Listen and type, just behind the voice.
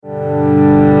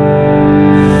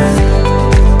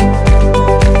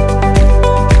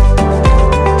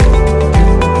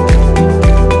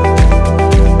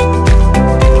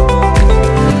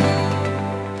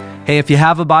Hey, if you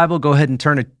have a Bible, go ahead and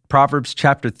turn to Proverbs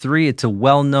chapter 3. It's a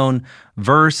well-known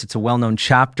verse. It's a well-known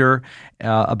chapter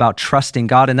about trusting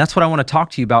God. And that's what I want to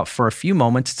talk to you about for a few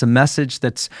moments. It's a message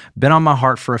that's been on my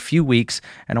heart for a few weeks,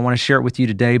 and I want to share it with you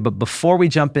today. But before we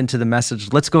jump into the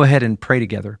message, let's go ahead and pray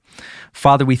together.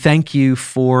 Father, we thank you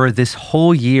for this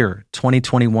whole year,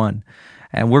 2021.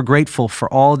 And we're grateful for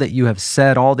all that you have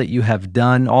said, all that you have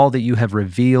done, all that you have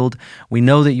revealed. We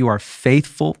know that you are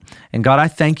faithful. And God, I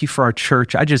thank you for our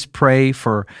church. I just pray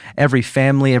for every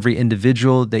family, every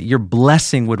individual, that your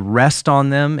blessing would rest on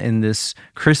them in this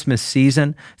Christmas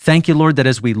season. Thank you, Lord, that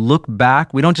as we look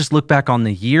back, we don't just look back on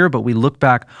the year, but we look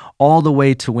back all the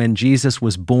way to when Jesus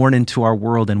was born into our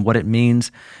world and what it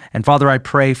means. And Father, I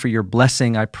pray for your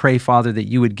blessing. I pray, Father, that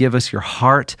you would give us your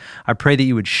heart. I pray that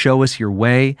you would show us your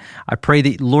way. I pray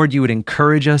that, Lord, you would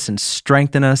encourage us and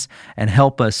strengthen us and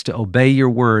help us to obey your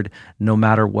word no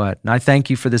matter what. And I thank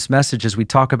you for this message as we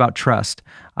talk about trust.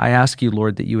 I ask you,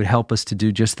 Lord, that you would help us to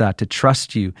do just that, to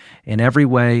trust you in every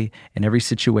way, in every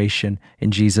situation, in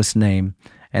Jesus' name.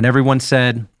 And everyone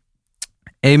said,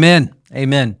 amen,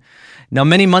 amen. Now,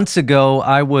 many months ago,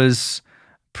 I was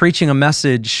preaching a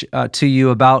message to you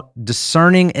about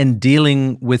discerning and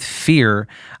dealing with fear.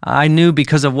 I knew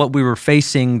because of what we were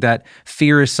facing that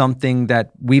fear is something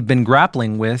that we've been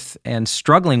grappling with and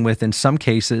struggling with in some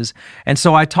cases. And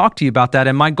so I talked to you about that.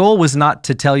 And my goal was not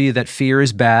to tell you that fear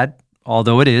is bad,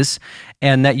 although it is,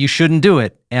 and that you shouldn't do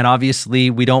it. And obviously,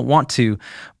 we don't want to.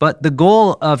 But the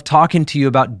goal of talking to you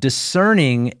about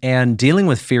discerning and dealing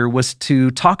with fear was to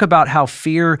talk about how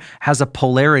fear has a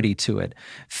polarity to it.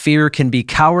 Fear can be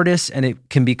cowardice and it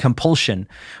can be compulsion.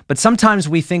 But sometimes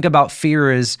we think about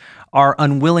fear as our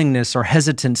unwillingness or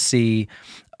hesitancy,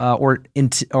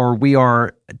 or we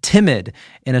are timid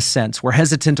in a sense. We're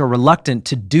hesitant or reluctant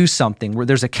to do something, where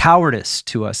there's a cowardice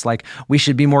to us, like we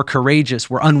should be more courageous.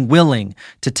 We're unwilling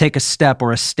to take a step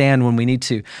or a stand when we need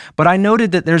to. But I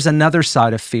noted that there's another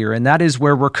side of fear, and that is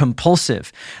where we're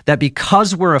compulsive, that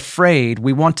because we're afraid,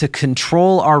 we want to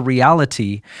control our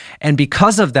reality. And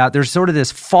because of that, there's sort of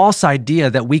this false idea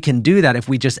that we can do that if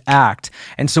we just act.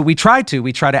 And so we try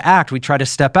to act, we try to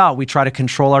step out, we try to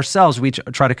control ourselves, we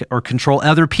try to control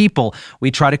other people,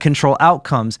 we try to control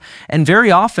outcomes. And very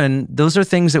often, those are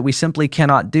things that we simply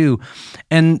cannot do.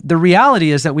 And the reality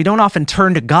is that we don't often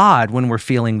turn to God when we're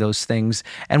feeling those things.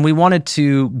 And we wanted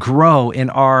to grow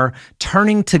in our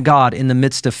turning to God in the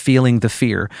midst of feeling the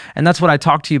fear. And that's what I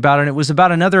talked to you about. And it was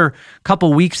about another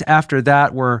couple weeks after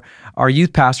that where our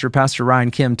youth pastor, Pastor Ryan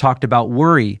Kim, talked about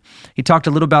worry. He talked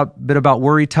a little bit about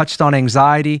worry, touched on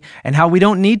anxiety, and how we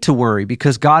don't need to worry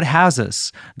because God has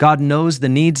us. God knows the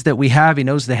needs that we have. He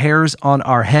knows the hairs on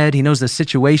our head. He knows the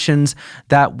situations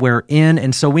that we're in.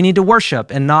 And so we need to worship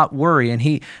and not worry. And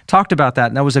he talked about that.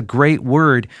 And that was a great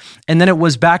word. And then it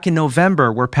was back in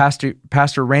November where Pastor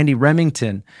Randy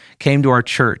Remington came to our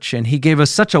church. And he gave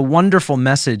us such a wonderful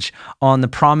message on the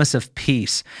promise of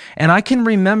peace. And I can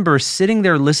remember sitting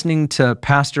there listening to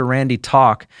Pastor Randy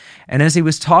talk. And as he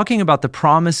was talking about the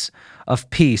promise of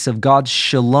peace, of God's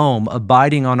shalom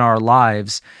abiding on our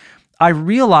lives, I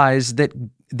realized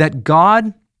that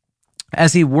God,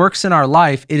 as he works in our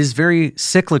life, it is very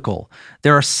cyclical.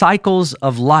 There are cycles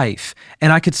of life,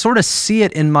 and I could sort of see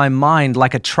it in my mind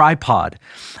like a tripod.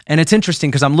 And it's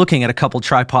interesting because I'm looking at a couple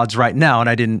tripods right now, and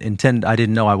I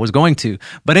didn't know I was going to.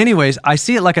 But anyways, I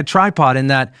see it like a tripod in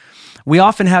that we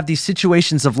often have these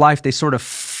situations of life, they sort of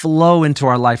flow into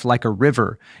our life like a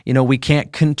river. You know, we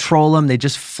can't control them, they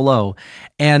just flow.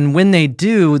 And when they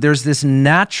do, there's this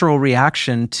natural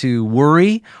reaction to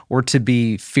worry or to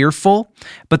be fearful.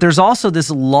 But there's also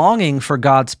this longing for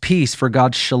God's peace, for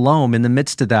God's shalom in the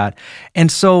midst of that.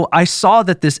 And so I saw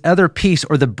that this other piece,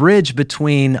 or the bridge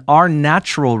between our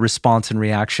natural response and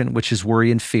reaction, which is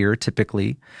worry and fear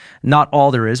typically, not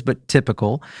all there is, but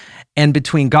typical, and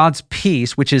between God's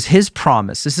peace, which is his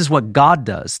promise. This is what God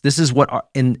does. This is what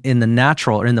in the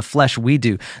natural or in the flesh we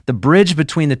do. The bridge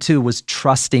between the two was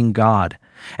trusting God.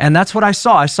 And that's what I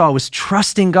saw. I saw it was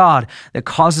trusting God that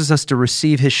causes us to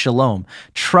receive his shalom,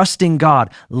 trusting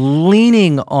God,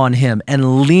 leaning on him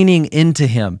and leaning into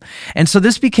him. And so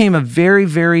this became a very,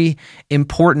 very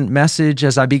important message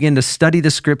as I began to study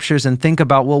the scriptures and think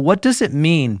about, well, what does it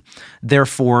mean,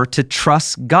 therefore, to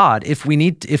trust God?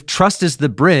 If trust is the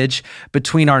bridge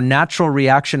between our natural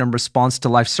reaction and response to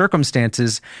life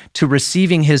circumstances to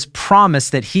receiving his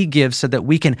promise that he gives so that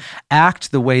we can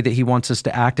act the way that he wants us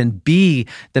to act and be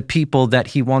the people that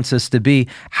he wants us to be.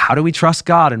 How do we trust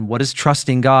God, and what does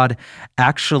trusting God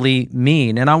actually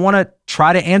mean? And I want to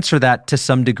try to answer that to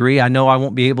some degree. I know I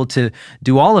won't be able to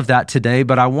do all of that today,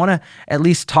 but I want to at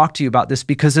least talk to you about this,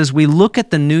 because as we look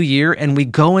at the new year and we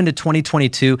go into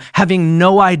 2022 having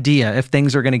no idea if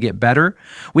things are going to get better,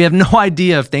 we have no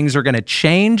idea if things are going to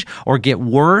change or get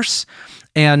worse.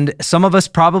 And some of us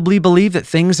probably believe that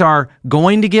things are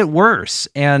going to get worse,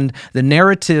 and the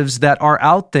narratives that are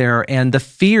out there and the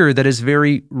fear that is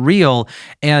very real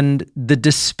and the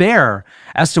despair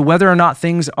as to whether or not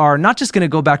things are not just going to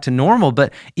go back to normal,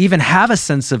 but even have a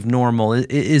sense of normal.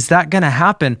 Is that going to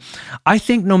happen? I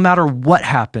think no matter what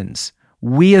happens,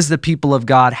 we as the people of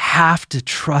God have to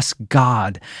trust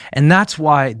God. And that's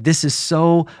why this is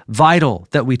so vital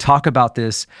that we talk about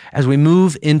this as we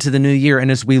move into the new year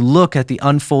and as we look at the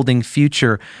unfolding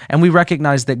future and we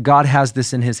recognize that God has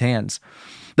this in his hands.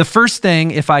 The first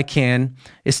thing, if I can,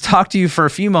 is talk to you for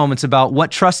a few moments about what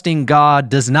trusting God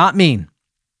does not mean.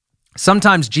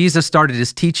 Sometimes Jesus started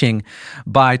his teaching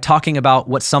by talking about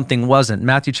what something wasn't.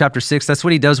 Matthew chapter 6, that's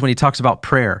what he does when he talks about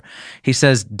prayer. He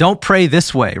says, don't pray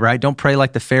this way, right? Don't pray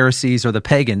like the Pharisees or the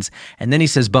pagans. And then he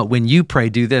says, but when you pray,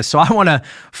 do this. So I want to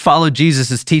follow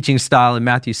Jesus' teaching style in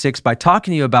Matthew 6 by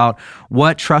talking to you about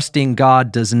what trusting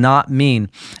God does not mean.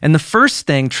 And the first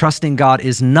thing trusting God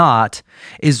is not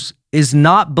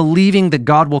believing that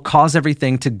God will cause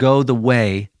everything to go the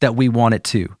way that we want it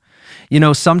to. You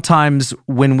know, sometimes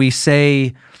when we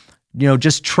say,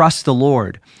 just trust the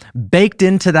Lord, baked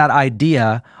into that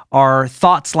idea are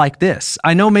thoughts like this.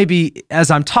 I know maybe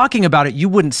as I'm talking about it, you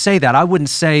wouldn't say that. I wouldn't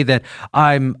say that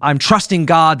I'm trusting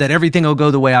God that everything will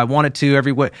go the way I want it to,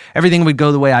 everything would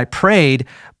go the way I prayed,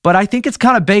 but I think it's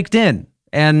kind of baked in.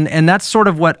 And that's sort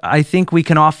of what I think we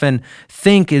can often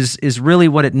think is really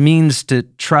what it means to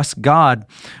trust God.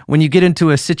 When you get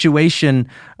into a situation,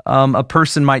 a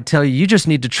person might tell you, you just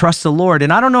need to trust the Lord.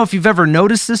 And I don't know if you've ever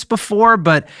noticed this before,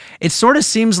 but it sort of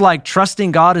seems like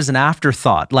trusting God is an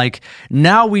afterthought. Like,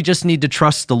 now we just need to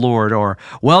trust the Lord, or,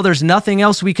 well, there's nothing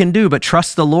else we can do but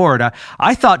trust the Lord.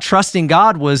 I thought trusting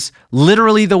God was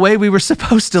literally the way we were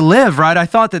supposed to live, right? I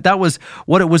thought that was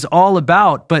what it was all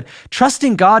about. But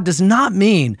trusting God does not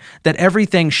mean that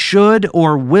everything should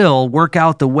or will work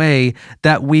out the way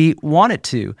that we want it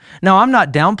to. Now, I'm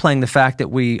not downplaying the fact that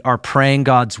we are praying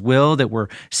God's will, that we're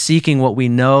seeking what we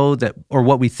know that or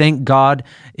what we think God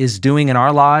is doing in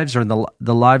our lives or in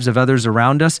the lives of others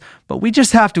around us. But we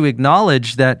just have to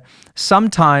acknowledge that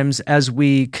sometimes as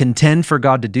we contend for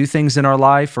God to do things in our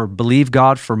life, or believe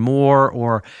God for more,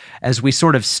 or as we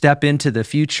sort of step into the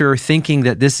future thinking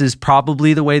that this is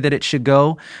probably the way that it should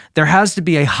go, there has to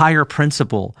be a higher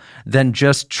principle than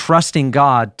just trusting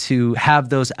God to have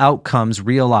those outcomes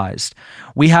realized.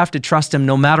 We have to trust him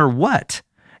no matter what.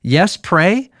 Yes,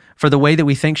 pray for the way that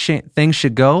we think things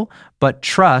should go, but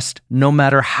trust no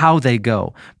matter how they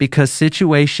go, because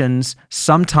situations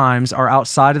sometimes are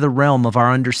outside of the realm of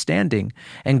our understanding.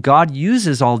 And God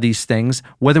uses all these things,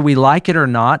 whether we like it or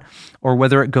not, or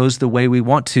whether it goes the way we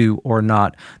want to or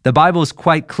not. The Bible is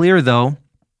quite clear, though,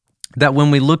 that when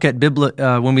we look at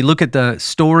the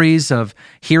stories of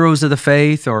heroes of the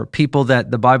faith or people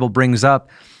that the Bible brings up,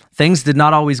 things did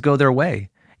not always go their way,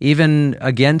 even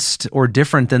against or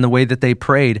different than the way that they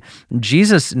prayed.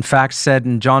 Jesus, in fact, said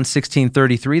in John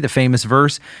 16:33, the famous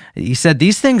verse, he said,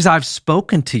 "These things I've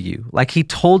spoken to you," like he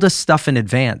told us stuff in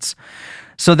advance,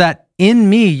 "so that in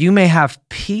me you may have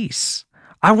peace."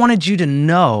 I wanted you to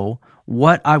know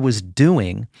what I was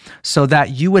doing so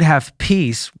that you would have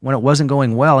peace when it wasn't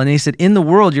going well. And he said, in the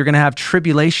world, you're going to have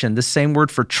tribulation, the same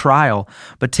word for trial,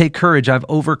 but take courage, I've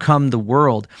overcome the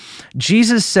world.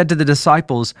 Jesus said to the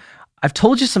disciples, I've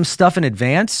told you some stuff in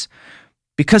advance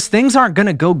because things aren't going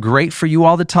to go great for you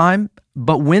all the time.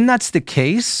 But when that's the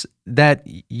case, that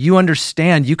you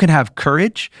understand you can have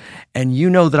courage and you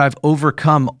know that I've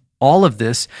overcome all of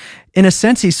this. In a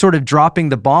sense, he's sort of dropping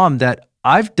the bomb that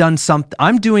I'm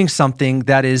doing something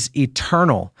that is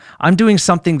eternal. I'm doing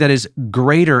something that is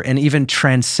greater and even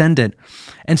transcendent.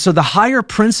 And so the higher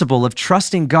principle of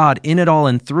trusting God in it all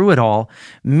and through it all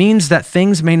means that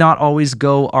things may not always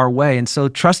go our way. And so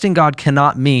trusting God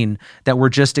cannot mean that we're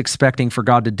just expecting for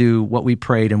God to do what we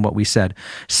prayed and what we said.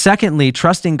 Secondly,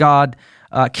 trusting God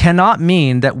cannot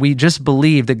mean that we just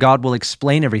believe that God will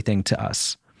explain everything to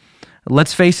us.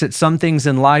 Let's face it, some things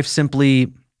in life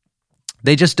simply,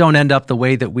 they just don't end up the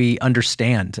way that we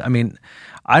understand. I mean,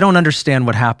 I don't understand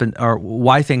what happened or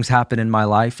why things happen in my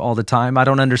life all the time. I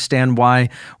don't understand why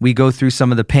we go through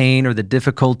some of the pain or the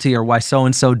difficulty or why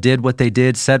so-and-so did what they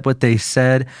did, said what they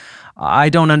said. I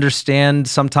don't understand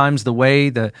sometimes the way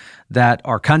that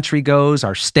our country goes,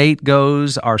 our state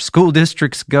goes, our school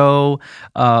districts go,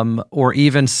 or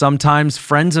even sometimes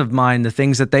friends of mine, the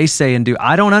things that they say and do.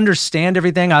 I don't understand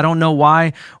everything. I don't know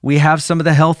why we have some of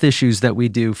the health issues that we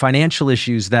do, financial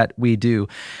issues that we do.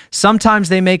 Sometimes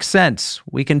they make sense.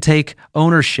 We can take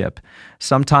ownership.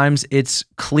 Sometimes it's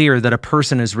clear that a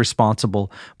person is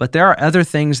responsible, but there are other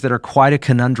things that are quite a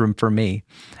conundrum for me.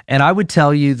 And I would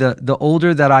tell you the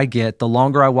older that I get, the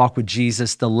longer I walk with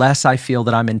Jesus, the less I feel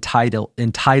that I'm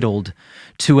entitled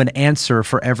to an answer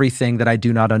for everything that I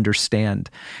do not understand.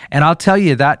 And I'll tell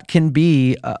you, that can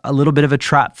be a little bit of a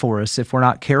trap for us if we're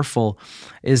not careful,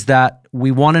 is that we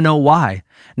want to know why.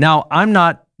 Now, I'm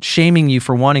not shaming you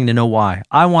for wanting to know why.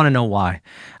 I want to know why.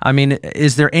 I mean,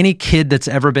 is there any kid that's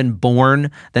ever been born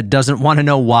that doesn't want to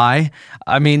know why?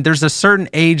 I mean, there's a certain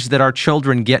age that our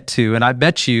children get to, and I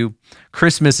bet you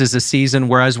Christmas is a season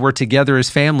where, as we're together as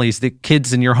families, the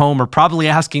kids in your home are probably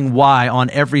asking why on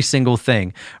every single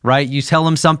thing, right? You tell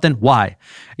them something, why?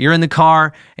 You're in the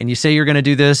car and you say you're going to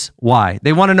do this, why?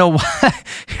 They want to know why.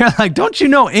 You're like, don't you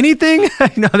know anything?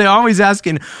 They're always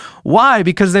asking why,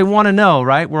 because they want to know,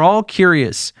 right? We're all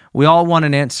curious. We all want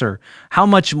an answer. How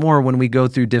much more when we go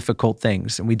through difficult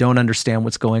things and we don't understand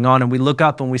what's going on and we look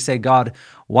up and we say, God,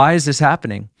 why is this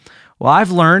happening? Well,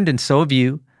 I've learned, and so have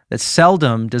you, that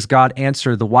seldom does God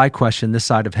answer the why question this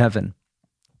side of heaven.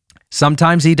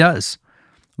 Sometimes he does,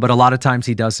 but a lot of times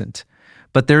he doesn't.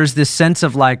 But there's this sense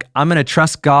of like, I'm going to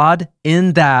trust God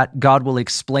in that God will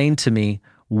explain to me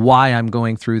why I'm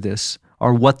going through this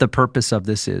or what the purpose of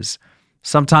this is.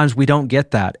 Sometimes we don't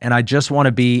get that, and I just want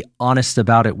to be honest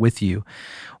about it with you.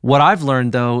 What I've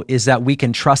learned, though, is that we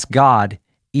can trust God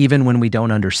even when we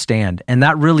don't understand. And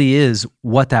that really is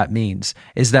what that means,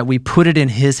 is that we put it in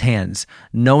his hands,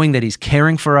 knowing that he's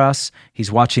caring for us,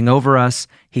 he's watching over us,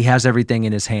 he has everything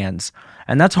in his hands.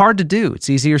 And that's hard to do. It's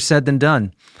easier said than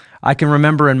done. I can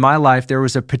remember in my life, there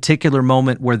was a particular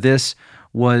moment where this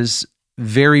was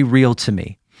very real to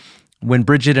me. When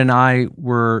Bridget and I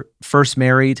were first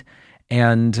married,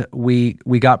 and we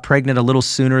got pregnant a little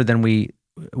sooner than we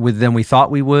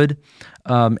thought we would.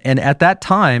 And at that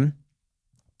time,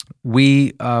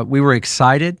 we were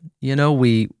excited.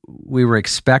 We were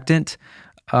expectant.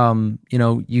 You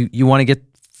want to get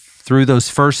through those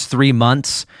first 3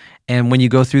 months. And when you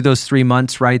go through those 3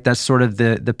 months, right, that's sort of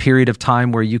the period of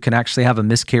time where you can actually have a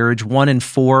miscarriage. 1 in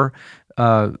 4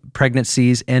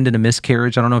 pregnancies end in a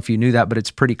miscarriage. I don't know if you knew that, but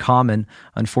it's pretty common,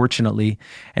 unfortunately.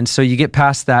 And so you get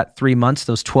past that 3 months,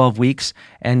 those 12 weeks,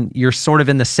 and you're sort of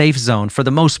in the safe zone for the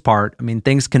most part. I mean,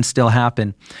 things can still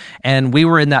happen. And we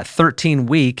were in that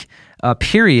 13-week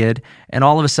period, and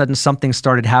all of a sudden something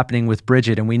started happening with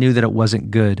Bridget, and we knew that it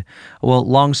wasn't good. Well,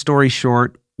 long story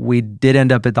short, we did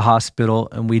end up at the hospital,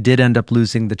 and we did end up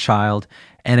losing the child.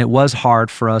 And it was hard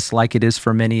for us, like it is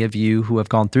for many of you who have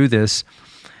gone through this.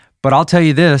 But I'll tell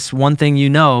you this, one thing you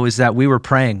know is that we were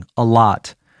praying a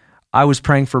lot. I was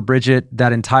praying for Bridget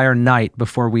that entire night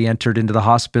before we entered into the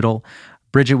hospital.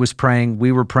 Bridget was praying,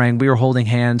 we were holding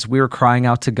hands, we were crying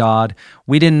out to God.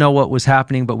 We didn't know what was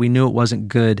happening, but we knew it wasn't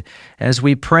good. As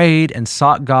we prayed and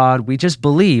sought God, we just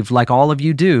believed, like all of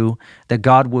you do, that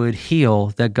God would heal,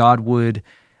 that God would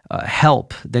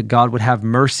help, that God would have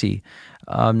mercy,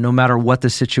 no matter what the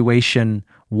situation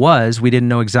was. We didn't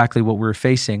know exactly what we were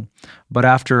facing. But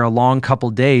after a long couple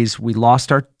days, we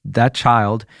lost that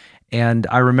child. And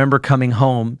I remember coming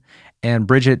home, and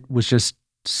Bridget was just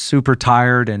super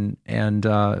tired and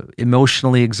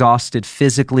emotionally exhausted,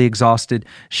 physically exhausted.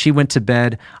 She went to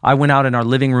bed. I went out in our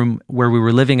living room where we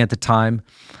were living at the time,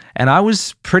 and I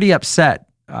was pretty upset.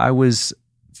 I was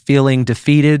feeling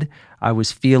defeated. I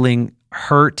was feeling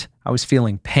hurt. I was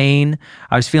feeling pain.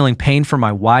 I was feeling pain for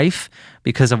my wife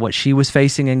because of what she was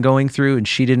facing and going through, and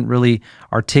she didn't really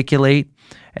articulate.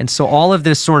 And so all of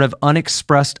this sort of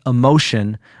unexpressed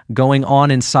emotion going on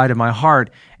inside of my heart.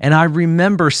 And I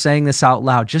remember saying this out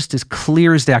loud, just as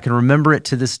clear as day. I can remember it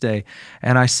to this day.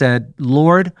 And I said,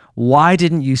 Lord, why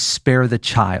didn't you spare the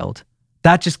child?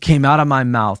 That just came out of my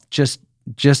mouth, just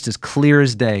as clear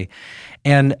as day.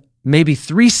 And maybe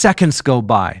 3 seconds go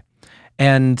by,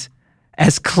 and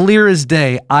as clear as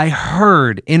day, I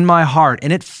heard in my heart,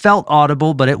 and it felt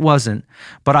audible, but it wasn't,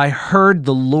 but I heard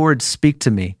the Lord speak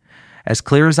to me, as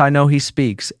clear as I know he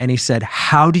speaks, and he said,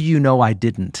 how do you know I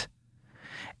didn't?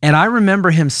 And I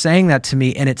remember him saying that to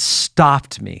me, and it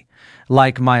stopped me.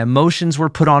 Like my emotions were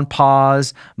put on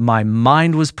pause, my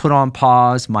mind was put on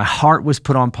pause, my heart was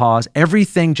put on pause.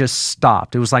 Everything just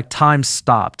stopped. It was like time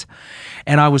stopped.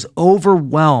 And I was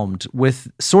overwhelmed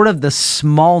with sort of the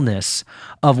smallness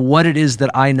of what it is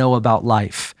that I know about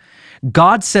life.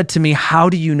 God said to me, how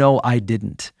do you know I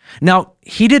didn't? Now,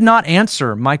 he did not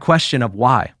answer my question of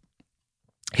why.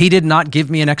 He did not give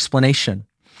me an explanation.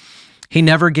 He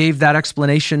never gave that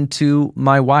explanation to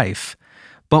my wife.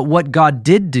 But what God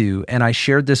did do, and I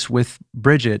shared this with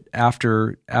Bridget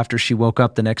after she woke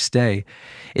up the next day,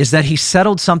 is that he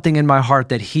settled something in my heart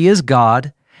that he is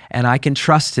God and I can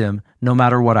trust him no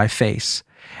matter what I face.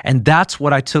 And that's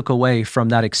what I took away from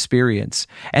that experience.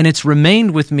 And it's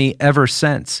remained with me ever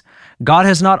since. God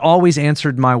has not always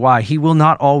answered my why. He will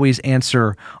not always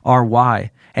answer our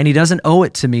why. And he doesn't owe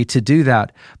it to me to do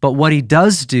that. But what he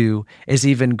does do is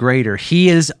even greater. He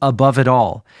is above it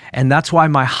all. And that's why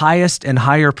my highest and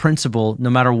higher principle, no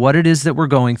matter what it is that we're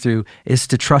going through, is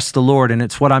to trust the Lord. And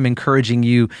it's what I'm encouraging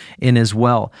you in as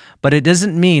well. But it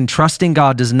doesn't mean, trusting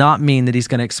God does not mean that he's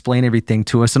going to explain everything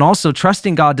to us. And also,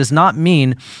 trusting God does not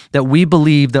mean that we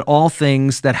believe that all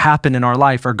things that happen in our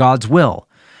life are God's will,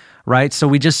 right? So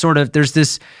we just there's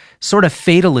this sort of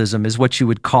fatalism is what you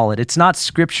would call it. It's not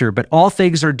scripture, but all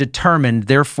things are determined,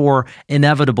 therefore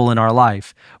inevitable in our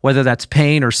life, whether that's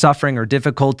pain or suffering or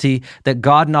difficulty, that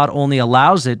God not only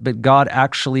allows it, but God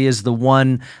actually is the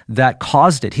one that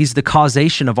caused it. He's the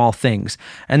causation of all things.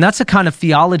 And that's a kind of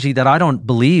theology that I don't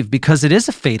believe, because it is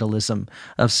a fatalism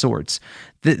of sorts.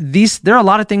 There are a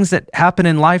lot of things that happen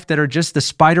in life that are just the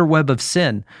spider web of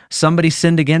sin. Somebody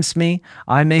sinned against me.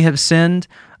 I may have sinned.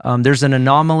 There's an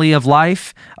anomaly of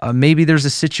life. Maybe there's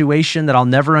a situation that I'll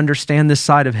never understand this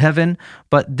side of heaven.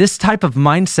 But this type of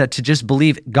mindset to just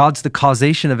believe God's the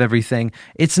causation of everything,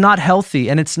 it's not healthy.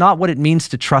 And it's not what it means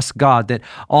to trust God, that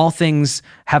all things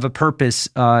have a purpose,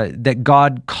 that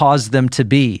God caused them to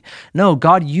be. No,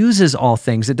 God uses all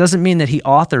things. It doesn't mean that he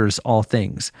authors all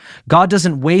things. God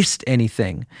doesn't waste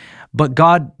anything. But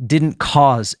God didn't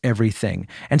cause everything.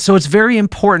 And so it's very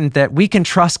important that we can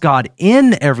trust God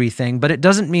in everything, but it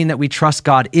doesn't mean that we trust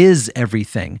God is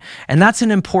everything. And that's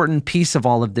an important piece of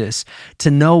all of this,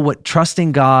 to know what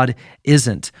trusting God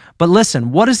isn't. But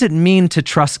listen, what does it mean to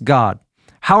trust God?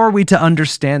 How are we to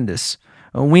understand this?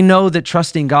 We know that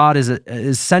trusting God is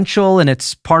essential, and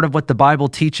it's part of what the Bible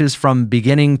teaches from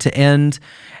beginning to end.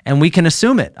 And we can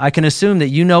assume it. I can assume that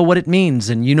you know what it means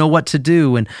and you know what to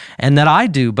do, and that I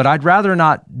do, but I'd rather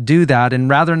not do that and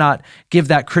rather not give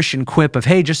that Christian quip of,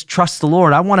 hey, just trust the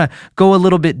Lord. I want to go a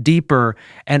little bit deeper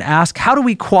and ask, how do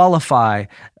we qualify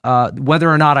whether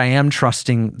or not I am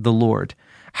trusting the Lord?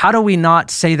 How do we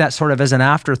not say that sort of as an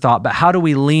afterthought, but how do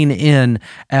we lean in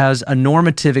as a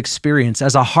normative experience,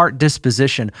 as a heart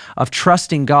disposition of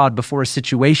trusting God before a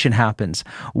situation happens?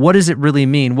 What does it really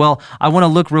mean? Well, I want to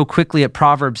look real quickly at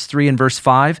Proverbs 3 and verse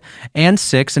 5 and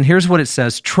 6, and here's what it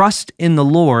says: trust in the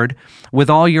Lord with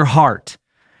all your heart,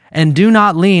 and do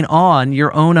not lean on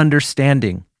your own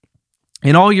understanding.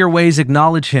 In all your ways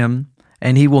acknowledge him,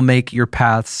 and he will make your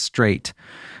paths straight.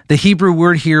 The Hebrew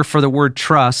word here for the word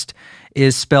trust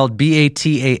is spelled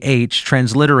B-A-T-A-H,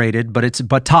 transliterated, but it's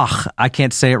batach. I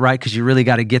can't say it right because you really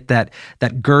got to get that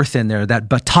girth in there, that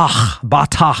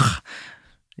batach.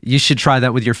 You should try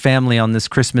that with your family on this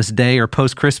Christmas day or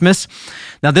post-Christmas.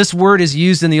 Now, this word is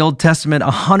used in the Old Testament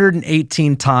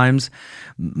 118 times.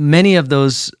 Many of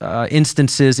those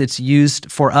instances, it's used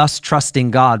for us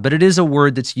trusting God, but it is a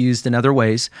word that's used in other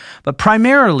ways. But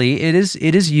primarily, it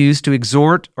is used to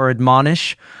exhort or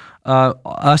admonish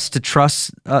us to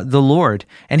trust the Lord.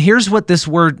 And here's what this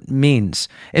word means.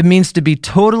 It means to be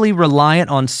totally reliant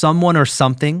on someone or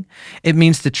something. It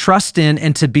means to trust in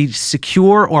and to be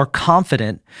secure or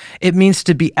confident. It means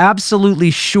to be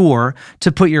absolutely sure,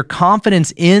 to put your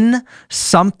confidence in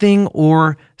something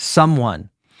or someone.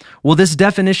 Well, this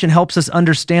definition helps us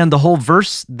understand the whole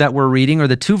verse that we're reading, or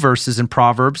the two verses in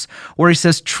Proverbs, where he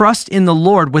says, trust in the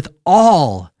Lord with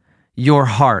all your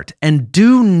heart and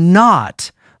do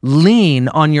not lean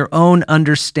on your own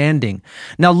understanding.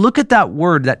 Now look at that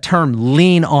word, that term,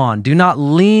 lean on. Do not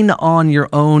lean on your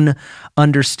own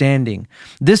understanding.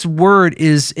 This word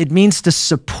it means to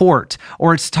support,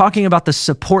 or it's talking about the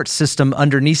support system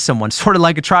underneath someone, sort of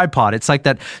like a tripod. It's like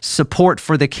that support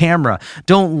for the camera.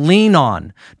 Don't lean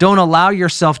on. Don't allow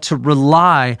yourself to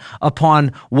rely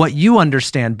upon what you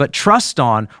understand, but trust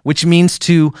on, which means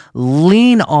to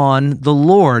lean on the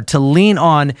Lord, to lean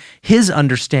on his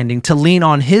understanding, to lean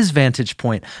on his vantage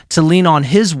point, to lean on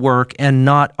his work and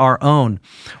not our own.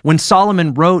 When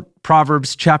Solomon wrote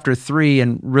Proverbs chapter 3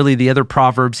 and really the other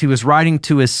Proverbs, he was writing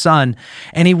to his son,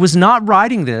 and he was not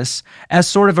writing this as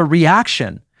sort of a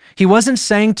reaction. He wasn't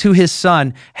saying to his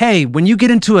son, hey, when you get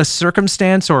into a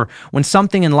circumstance or when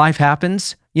something in life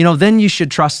happens, then you should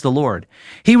trust the Lord.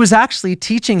 He was actually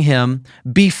teaching him,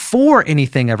 before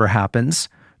anything ever happens,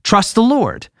 trust the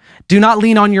Lord. Do not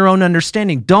lean on your own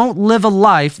understanding. Don't live a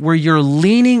life where you're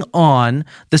leaning on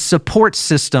the support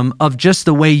system of just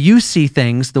the way you see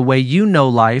things, the way you know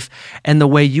life, and the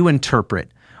way you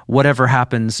interpret whatever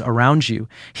happens around you.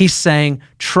 He's saying,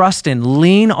 trust and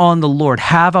lean on the Lord.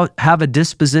 Have a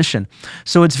disposition.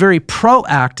 So it's very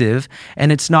proactive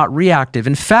and it's not reactive.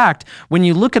 In fact, when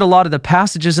you look at a lot of the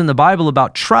passages in the Bible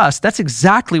about trust, that's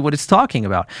exactly what it's talking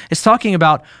about. It's talking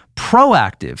about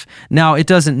proactive. Now, it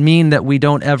doesn't mean that we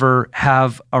don't ever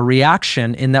have a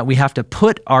reaction in that we have to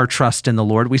put our trust in the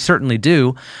Lord. We certainly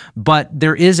do, but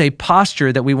there is a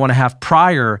posture that we want to have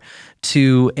prior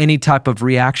to any type of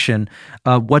reaction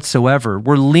whatsoever.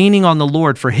 We're leaning on the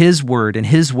Lord for His word and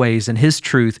His ways and His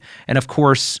truth, and of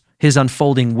course, His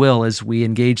unfolding will as we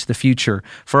engage the future.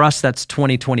 For us, that's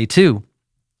 2022.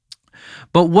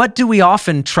 But what do we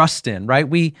often trust in, right?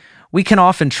 We can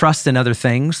often trust in other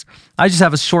things. I just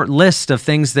have a short list of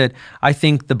things that I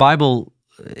think the Bible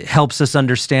helps us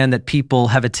understand that people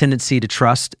have a tendency to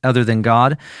trust other than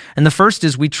God. And the first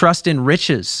is we trust in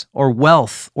riches or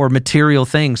wealth or material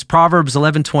things. Proverbs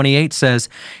 11:28 says,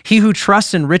 "He who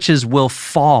trusts in riches will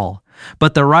fall,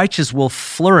 but the righteous will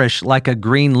flourish like a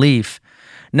green leaf."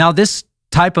 Now, this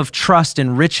type of trust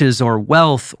in riches or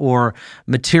wealth or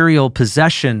material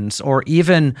possessions or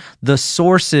even the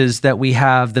sources that we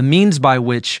have, the means by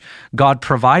which God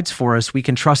provides for us, we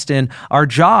can trust in our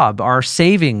job, our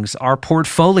savings, our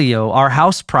portfolio, our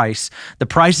house price, the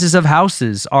prices of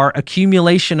houses, our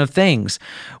accumulation of things.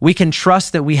 We can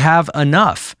trust that we have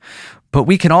enough, but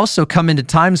we can also come into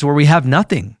times where we have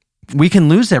nothing. We can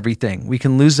lose everything. We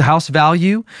can lose the house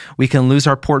value. We can lose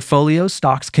our portfolio.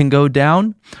 Stocks can go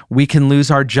down. We can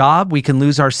lose our job. We can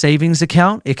lose our savings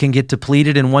account. It can get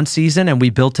depleted in one season and we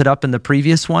built it up in the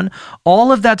previous one.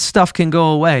 All of that stuff can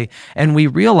go away. And we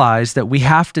realize that we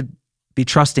have to be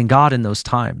trusting God in those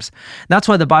times. That's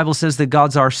why the Bible says that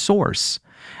God's our source.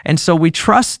 And so we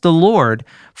trust the Lord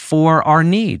for our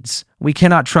needs. We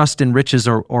cannot trust in riches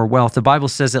or wealth. The Bible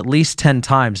says at least 10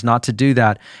 times not to do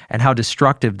that and how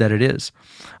destructive that it is.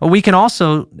 We can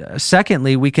also,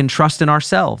 secondly, we can trust in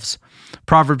ourselves.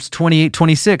 Proverbs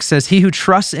 28:26 says, "He who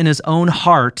trusts in his own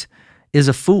heart is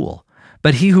a fool,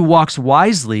 but he who walks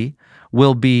wisely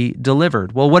will be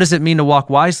delivered." Well, what does it mean to walk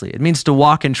wisely? It means to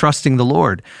walk in trusting the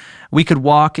Lord. We could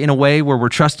walk in a way where we're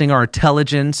trusting our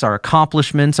intelligence, our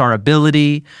accomplishments, our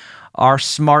ability, our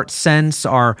smart sense,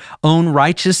 our own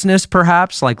righteousness,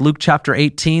 perhaps. Like Luke chapter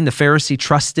 18, the Pharisee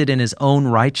trusted in his own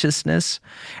righteousness,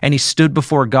 and he stood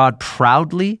before God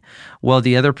proudly, while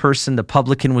the other person, the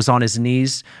publican, was on his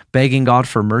knees begging God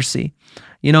for mercy.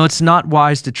 You know, it's not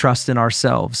wise to trust in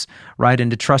ourselves, right? And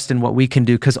to trust in what we can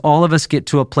do, because all of us get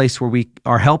to a place where we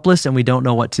are helpless and we don't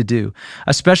know what to do.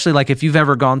 Especially like if you've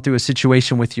ever gone through a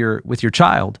situation with your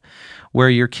child where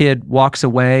your kid walks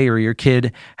away or your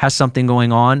kid has something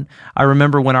going on. I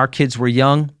remember when our kids were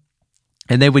young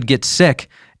and they would get sick,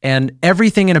 and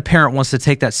everything in a parent wants to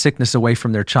take that sickness away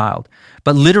from their child.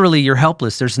 But literally you're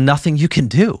helpless. There's nothing you can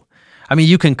do. I mean,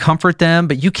 you can comfort them,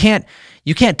 but you can't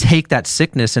take that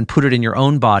sickness and put it in your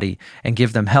own body and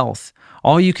give them health.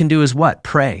 All you can do is what?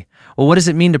 Pray. Well, what does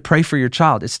it mean to pray for your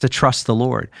child? It's to trust the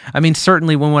Lord. I mean,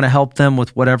 certainly we want to help them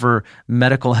with whatever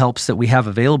medical helps that we have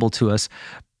available to us.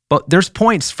 But there's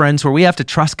points, friends, where we have to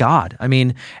trust God. I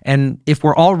mean, and if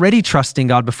we're already trusting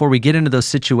God before we get into those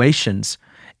situations,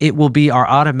 it will be our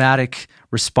automatic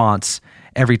response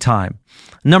every time.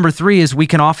 Number 3 is we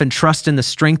can often trust in the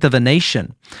strength of a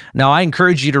nation. Now, I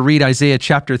encourage you to read Isaiah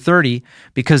chapter 30,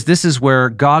 because this is where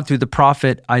God, through the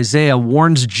prophet Isaiah,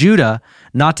 warns Judah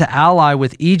not to ally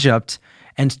with Egypt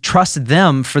and trust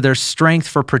them for their strength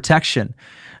for protection.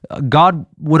 God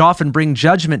would often bring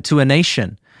judgment to a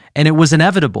nation, and it was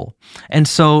inevitable. And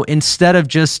so instead of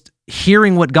just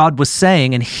hearing what God was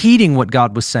saying and heeding what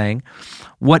God was saying,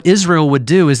 what Israel would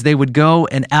do is they would go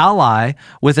and ally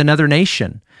with another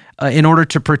nation in order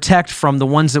to protect from the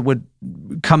ones that would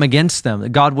come against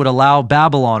them. God would allow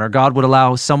Babylon or God would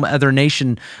allow some other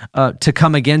nation to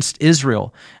come against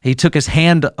Israel. He took his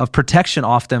hand of protection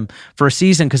off them for a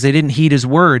season because they didn't heed his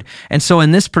word. And so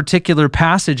in this particular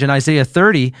passage in Isaiah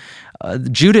 30,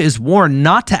 Judah is warned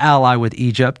not to ally with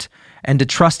Egypt and to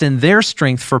trust in their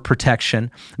strength for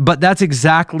protection, but that's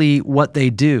exactly what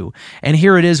they do. And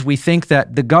here it is, we think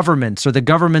that the governments or the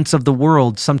governments of the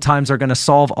world sometimes are going to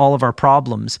solve all of our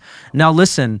problems. Now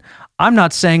listen, I'm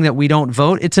not saying that we don't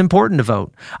vote. It's important to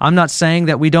vote. I'm not saying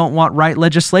that we don't want right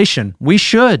legislation. We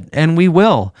should, and we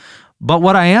will. But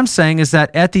what I am saying is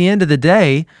that at the end of the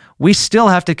day, we still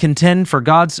have to contend for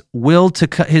God's will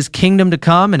his kingdom to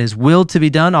come and his will to be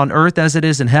done on earth as it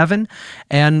is in heaven.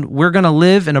 And we're going to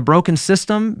live in a broken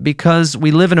system because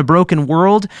we live in a broken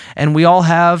world and we all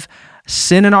have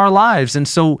sin in our lives. And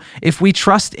so if we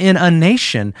trust in a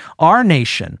nation, our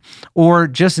nation, or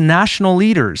just national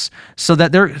leaders, so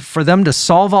that for them to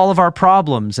solve all of our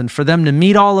problems and for them to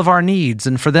meet all of our needs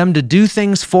and for them to do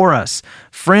things for us,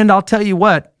 friend, I'll tell you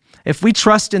what, if we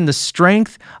trust in the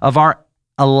strength of our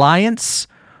alliance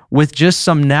with just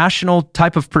some national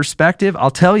type of perspective, I'll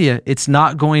tell you, it's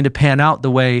not going to pan out the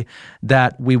way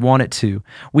that we want it to.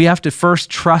 We have to first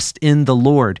trust in the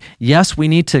Lord. Yes, we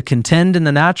need to contend in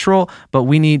the natural, but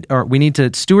we need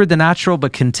to steward the natural,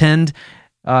 but contend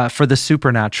for the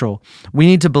supernatural. We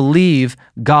need to believe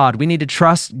God. We need to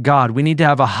trust God. We need to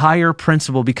have a higher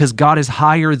principle because God is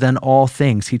higher than all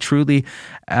things. He truly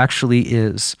actually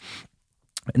is.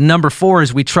 Number 4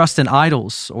 is we trust in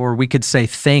idols, or we could say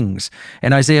things.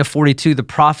 In Isaiah 42, the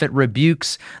prophet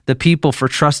rebukes the people for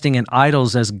trusting in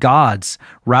idols as gods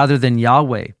rather than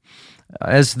Yahweh,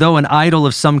 as though an idol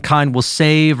of some kind will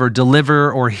save or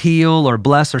deliver or heal or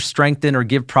bless or strengthen or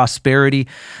give prosperity.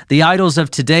 The idols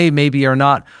of today maybe are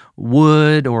not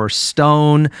wood or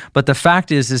stone, but the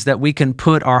fact is that we can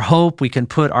put our hope, we can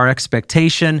put our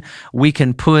expectation, we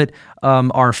can put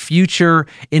our future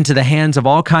into the hands of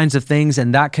all kinds of things,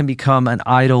 and that can become an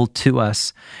idol to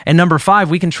us. And number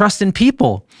 5, we can trust in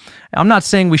people. I'm not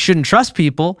saying we shouldn't trust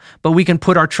people, but we can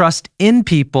put our trust in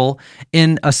people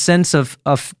in a sense of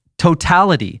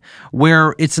totality,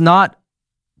 where it's not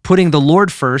putting the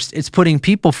Lord first, it's putting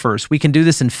people first. We can do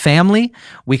this in family.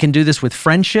 We can do this with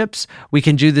friendships. We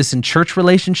can do this in church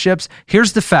relationships.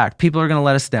 Here's the fact. People are going to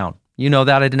let us down. You know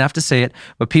that. I didn't have to say it,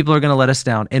 but people are going to let us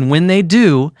down. And when they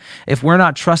do, if we're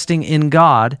not trusting in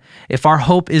God, if our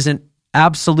hope isn't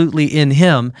absolutely in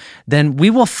him, then we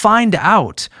will find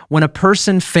out when a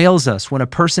person fails us, when a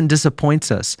person disappoints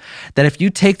us, that if you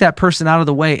take that person out of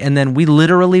the way and then we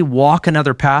literally walk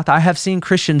another path. I have seen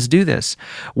Christians do this,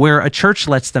 where a church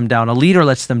lets them down, a leader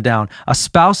lets them down, a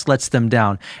spouse lets them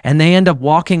down, and they end up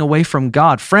walking away from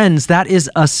God. Friends, that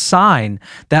is a sign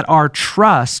that our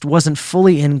trust wasn't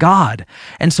fully in God.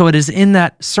 And so it is in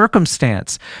that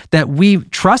circumstance that we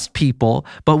trust people,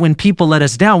 but when people let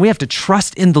us down, we have to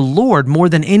trust in the Lord more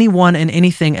than anyone and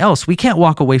anything else. We can't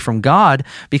walk away from God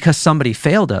because somebody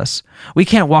failed us. We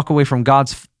can't walk away from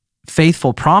God's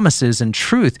faithful promises and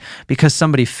truth because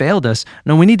somebody failed us.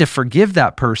 No, we need to forgive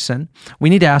that person.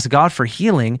 We need to ask God for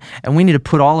healing, and we need to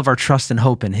put all of our trust and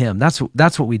hope in him. That's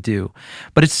what we do.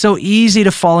 But it's so easy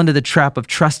to fall into the trap of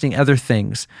trusting other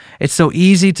things. It's so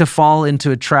easy to fall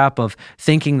into a trap of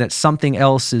thinking that something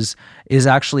else is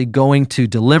actually going to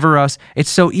deliver us. It's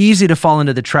so easy to fall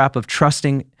into the trap of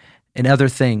trusting in other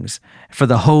things for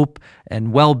the hope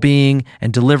and well-being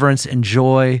and deliverance and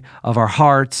joy of our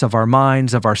hearts, of our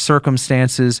minds, of our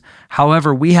circumstances.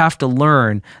 However, we have to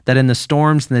learn that in the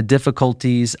storms and the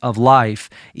difficulties of life,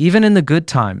 even in the good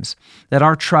times, that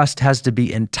our trust has to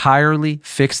be entirely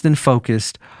fixed and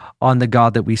focused on the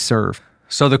God that we serve.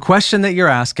 So the question that you're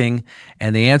asking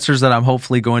and the answers that I'm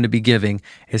hopefully going to be giving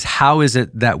is, how is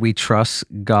it that we trust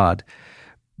God?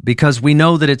 Because we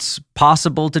know that it's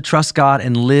possible to trust God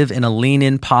and live in a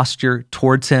lean-in posture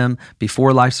towards him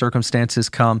before life circumstances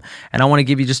come. And I want to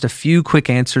give you just a few quick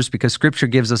answers because Scripture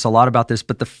gives us a lot about this.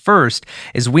 But the first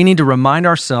is we need to remind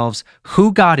ourselves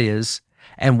who God is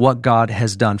and what God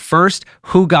has done. First,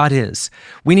 who God is.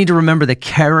 We need to remember the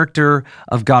character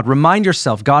of God. Remind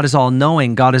yourself, God is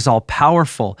all-knowing, God is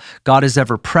all-powerful, God is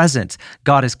ever-present,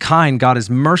 God is kind, God is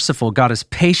merciful, God is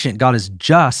patient, God is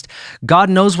just.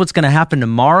 God knows what's going to happen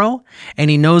tomorrow,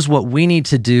 and he knows what we need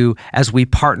to do as we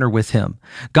partner with him.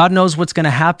 God knows what's going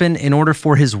to happen in order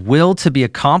for his will to be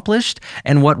accomplished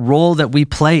and what role that we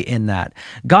play in that.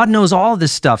 God knows all of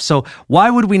this stuff. So why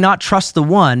would we not trust the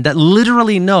one that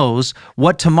literally knows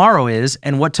what tomorrow is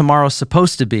and what tomorrow's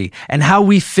supposed to be and how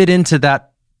we fit into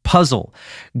that puzzle?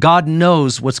 God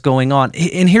knows what's going on.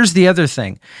 And here's the other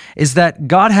thing, is that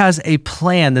God has a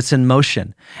plan that's in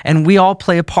motion, and we all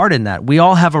play a part in that. We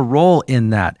all have a role in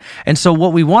that. And so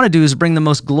what we want to do is bring the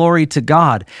most glory to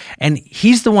God. And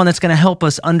he's the one that's going to help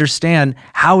us understand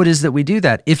how it is that we do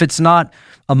that. If it's not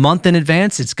a month in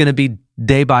advance, it's going to be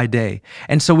day by day.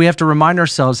 And so we have to remind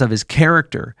ourselves of his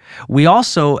character. We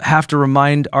also have to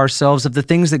remind ourselves of the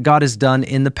things that God has done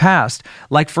in the past.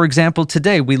 Like, for example,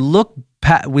 today, we look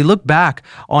back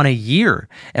on a year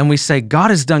and we say, God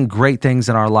has done great things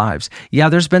in our lives. Yeah,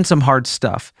 there's been some hard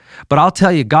stuff, but I'll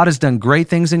tell you, God has done great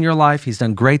things in your life. He's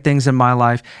done great things in my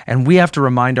life. And we have to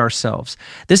remind ourselves.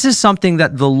 This is something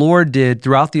that the Lord did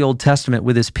throughout the Old Testament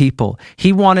with his people.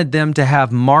 He wanted them to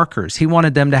have markers. He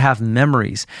wanted them to have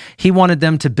memories. He wanted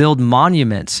them to build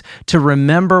monuments to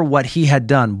remember what he had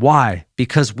done. Why?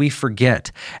 Because we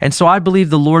forget. And so I believe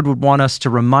the Lord would want us to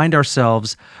remind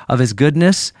ourselves of his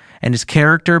goodness and his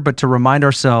character, but to remind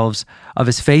ourselves of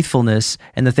his faithfulness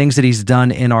and the things that he's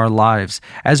done in our lives.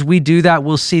 As we do that,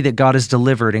 we'll see that God has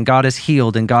delivered and God has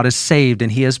healed and God has saved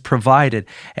and he has provided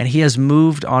and he has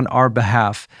moved on our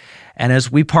behalf. And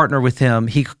as we partner with him,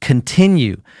 he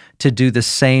continue to do the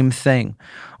same thing.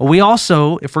 We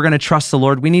also, if we're going to trust the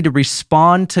Lord, we need to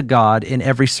respond to God in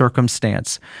every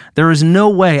circumstance. There is no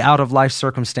way out of life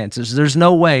circumstances. There's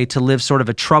no way to live sort of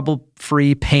a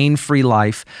trouble-free, pain-free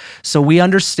life. So we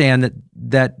understand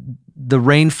that the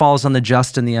rain falls on the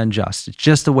just and the unjust. It's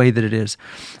just the way that it is.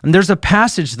 And there's a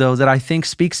passage, though, that I think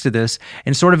speaks to this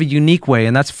in sort of a unique way,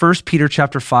 and that's 1 Peter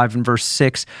chapter 5 and verse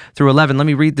 6 through 11. Let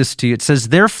me read this to you. It says,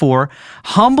 "Therefore,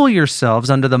 humble yourselves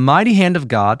under the mighty hand of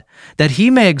God, that he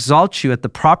may exalt you at the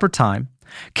proper time,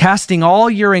 casting all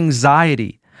your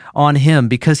anxiety on him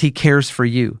because he cares for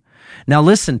you." Now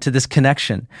listen to this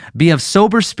connection. "Be of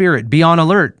sober spirit, be on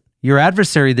alert. Your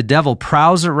adversary, the devil,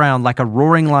 prowls around like a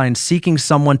roaring lion seeking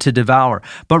someone to devour.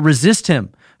 But resist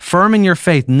him, firm in your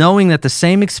faith, knowing that the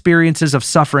same experiences of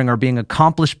suffering are being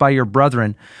accomplished by your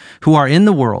brethren who are in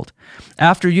the world.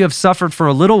 After you have suffered for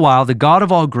a little while, the God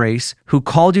of all grace, who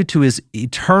called you to his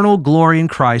eternal glory in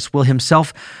Christ, will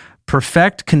himself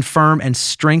perfect, confirm, and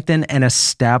strengthen and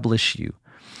establish you."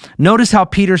 Notice how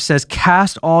Peter says,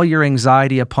 cast all your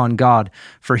anxiety upon God,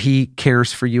 for he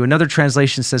cares for you. Another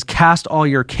translation says, cast all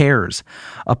your cares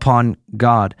upon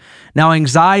God. Now,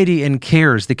 anxiety and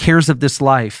cares, the cares of this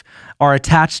life, are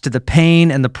attached to the pain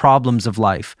and the problems of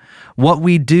life. What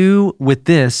we do with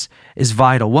this is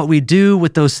vital. What we do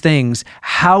with those things,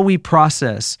 how we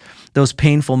process those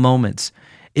painful moments,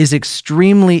 is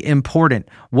extremely important.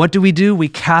 What do? We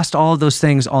cast all of those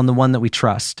things on the one that we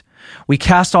trust. We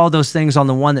cast all those things on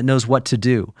the one that knows what to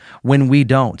do when we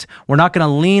don't. We're not going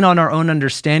to lean on our own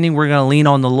understanding. We're going to lean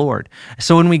on the Lord.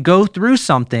 So when we go through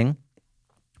something,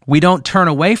 we don't turn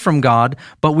away from God,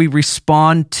 but we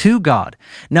respond to God.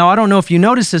 Now, I don't know if you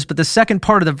notice this, but the second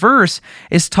part of the verse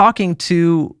is talking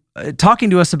to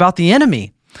us about the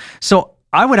enemy. So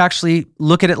I would actually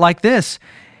look at it like this.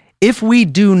 If we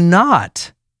do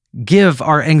not give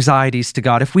our anxieties to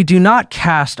God, if we do not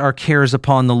cast our cares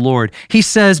upon the Lord, he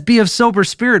says, be of sober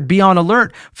spirit, be on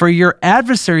alert, for your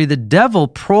adversary, the devil,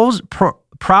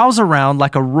 prowls around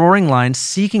like a roaring lion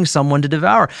seeking someone to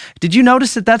devour. Did you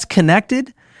notice that that's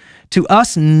connected to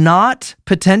us not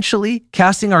potentially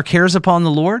casting our cares upon the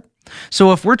Lord?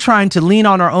 So if we're trying to lean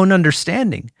on our own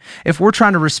understanding, if we're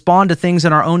trying to respond to things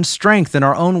in our own strength and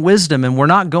our own wisdom, and we're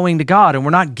not going to God and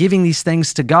we're not giving these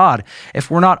things to God,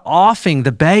 if we're not offing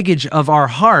the baggage of our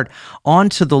heart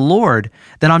onto the Lord,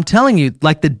 then I'm telling you,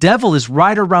 like the devil is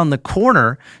right around the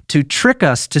corner to trick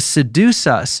us, to seduce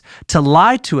us, to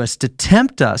lie to us, to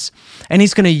tempt us. And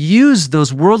he's going to use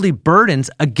those worldly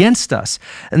burdens against us.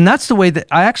 And that's the way that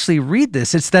I actually read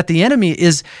this. It's that the enemy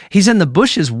he's in the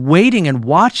bushes waiting and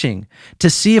watching to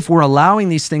see if we're allowing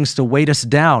these things to weight us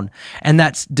down. And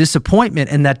that disappointment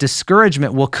and that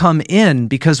discouragement will come in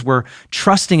because we're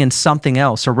trusting in something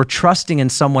else or we're trusting in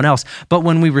someone else. But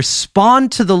when we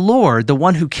respond to the Lord, the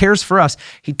one who cares for us,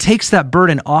 he takes that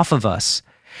burden off of us.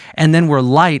 And then we're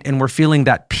light and we're feeling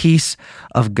that peace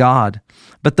of God.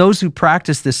 But those who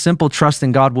practice this simple trust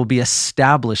in God will be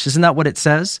established. Isn't that what it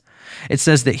says? It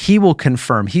says that he will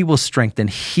confirm, he will strengthen,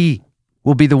 he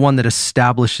will be the one that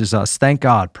establishes us. Thank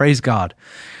God. Praise God.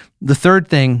 The third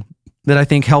thing that I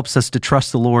think helps us to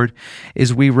trust the Lord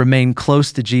is we remain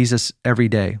close to Jesus every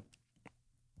day.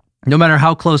 No matter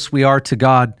how close we are to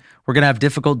God, we're going to have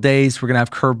difficult days. We're going to have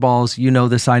curveballs. You know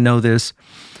this. I know this.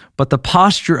 But the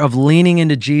posture of leaning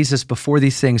into Jesus before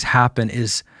these things happen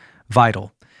is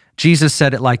vital. Jesus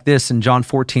said it like this in John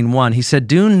 14:1. He said,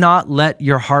 do not let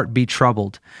your heart be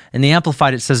troubled. In the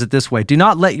Amplified, it says it this way. Do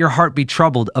not let your heart be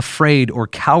troubled, afraid, or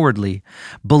cowardly.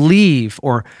 Believe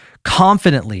or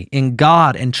confidently in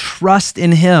God and trust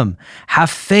in him. Have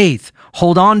faith.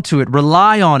 Hold on to it.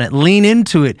 Rely on it. Lean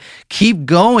into it. Keep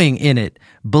going in it.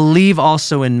 Believe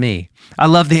also in me. I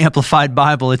love the Amplified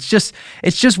Bible. It's just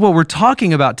what we're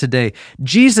talking about today.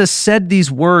 Jesus said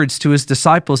these words to his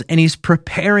disciples, and he's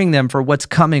preparing them for what's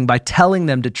coming by telling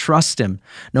them to trust him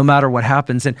no matter what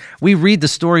happens. And we read the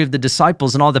story of the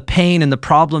disciples and all the pain and the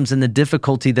problems and the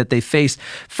difficulty that they faced.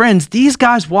 Friends, these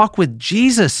guys walk with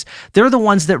Jesus. They're the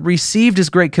ones that received his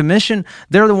Great Commission.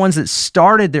 They're the ones that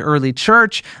started the early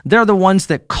church. They're the ones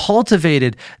that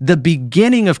cultivated the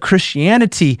beginning of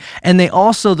Christianity. And they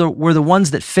also were the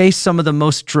ones that faced some of the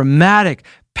most dramatic,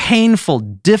 painful,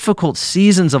 difficult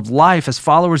seasons of life as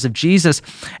followers of Jesus.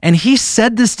 And he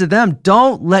said this to them: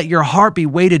 don't let your heart be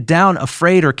weighted down,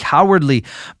 afraid or cowardly,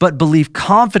 but believe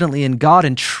confidently in God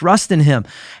and trust in him.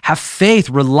 Have faith,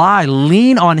 rely,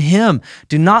 lean on him.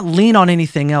 Do not lean on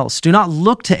anything else. Do not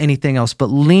look to anything else, but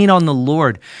lean on the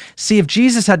Lord. See, if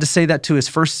Jesus had to say that to his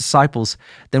first disciples,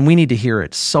 then we need to hear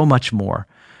it so much more.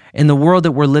 In the world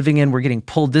that we're living in, we're getting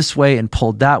pulled this way and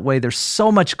pulled that way. There's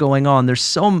so much going on. There's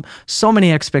so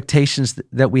many expectations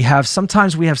that we have.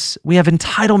 Sometimes we have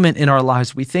entitlement in our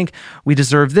lives. We think we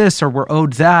deserve this, or we're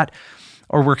owed that,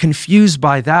 or we're confused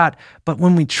by that. But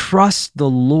when we trust the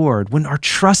Lord, when our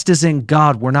trust is in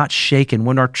God, we're not shaken.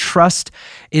 When our trust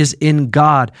is in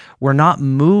God, we're not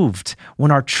moved.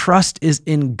 When our trust is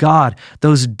in God,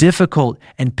 those difficult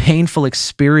and painful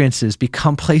experiences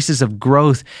become places of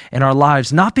growth in our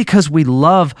lives, not because we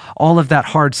love all of that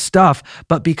hard stuff,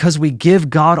 but because we give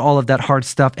God all of that hard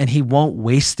stuff and he won't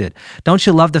waste it. Don't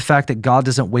you love the fact that God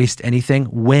doesn't waste anything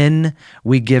when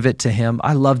we give it to him?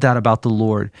 I love that about the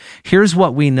Lord. Here's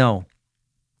what we know.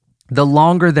 The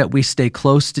longer that we stay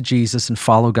close to Jesus and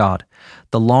follow God,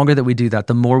 the longer that we do that,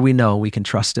 the more we know we can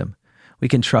trust him. We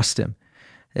can trust him.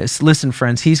 Listen,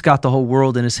 friends, he's got the whole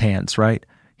world in his hands, right?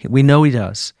 We know he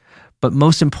does. But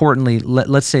most importantly,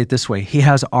 let's say it this way: he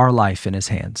has our life in his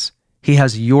hands. He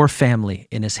has your family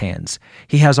in his hands.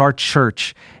 He has our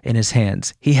church in his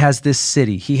hands. He has this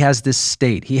city. He has this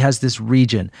state. He has this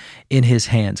region in his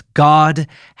hands. God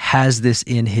has this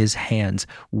in his hands.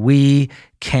 We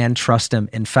can trust him.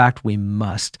 In fact, we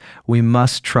must. We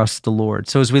must trust the Lord.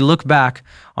 So as we look back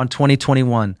on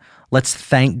 2021, let's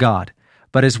thank God.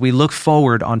 But as we look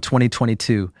forward on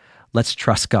 2022, let's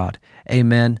trust God.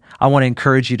 Amen. I want to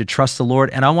encourage you to trust the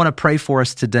Lord, and I want to pray for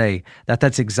us today that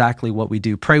that's exactly what we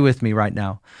do. Pray with me right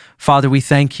now. Father, we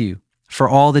thank you for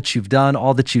all that you've done,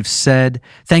 all that you've said.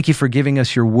 Thank you for giving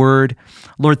us your word.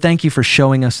 Lord, thank you for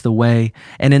showing us the way.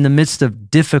 And in the midst of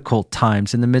difficult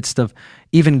times, in the midst of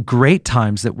even great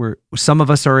times that some of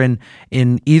us are in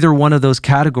either one of those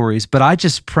categories, but I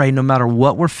just pray no matter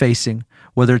what we're facing,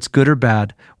 whether it's good or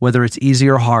bad, whether it's easy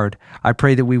or hard, I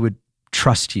pray that we would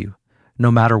trust you no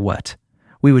matter what.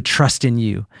 We would trust in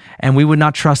you, and we would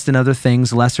not trust in other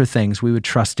things, lesser things. We would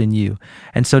trust in you.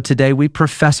 And so today we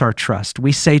profess our trust.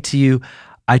 We say to you,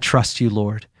 I trust you,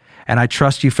 Lord, and I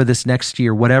trust you for this next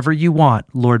year. Whatever you want,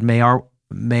 Lord, may our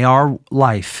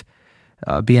life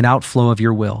be an outflow of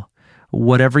your will.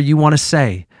 Whatever you want to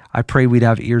say, I pray we'd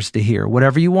have ears to hear.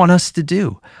 Whatever you want us to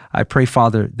do, I pray,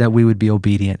 Father, that we would be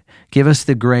obedient. Give us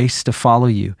the grace to follow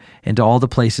you into all the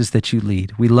places that you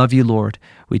lead. We love you, Lord.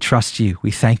 We trust you. We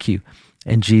thank you.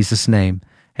 In Jesus' name.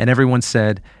 And everyone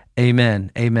said,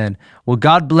 amen, amen. Well,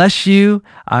 God bless you.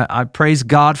 I praise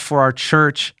God for our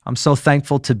church. I'm so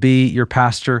thankful to be your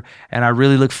pastor, and I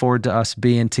really look forward to us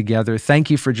being together. Thank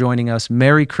you for joining us.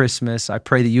 Merry Christmas. I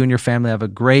pray that you and your family have a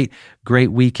great,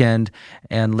 great weekend,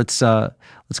 and let's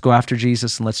go after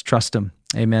Jesus and let's trust him.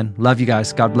 Amen. Love you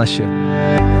guys. God bless you.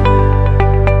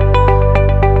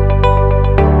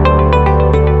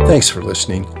 Thanks for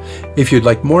listening. If you'd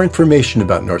like more information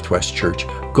about Northwest Church,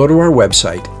 go to our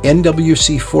website,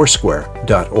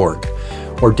 nwcfoursquare.org,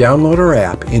 or download our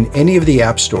app in any of the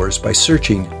app stores by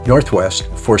searching Northwest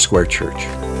Foursquare Church.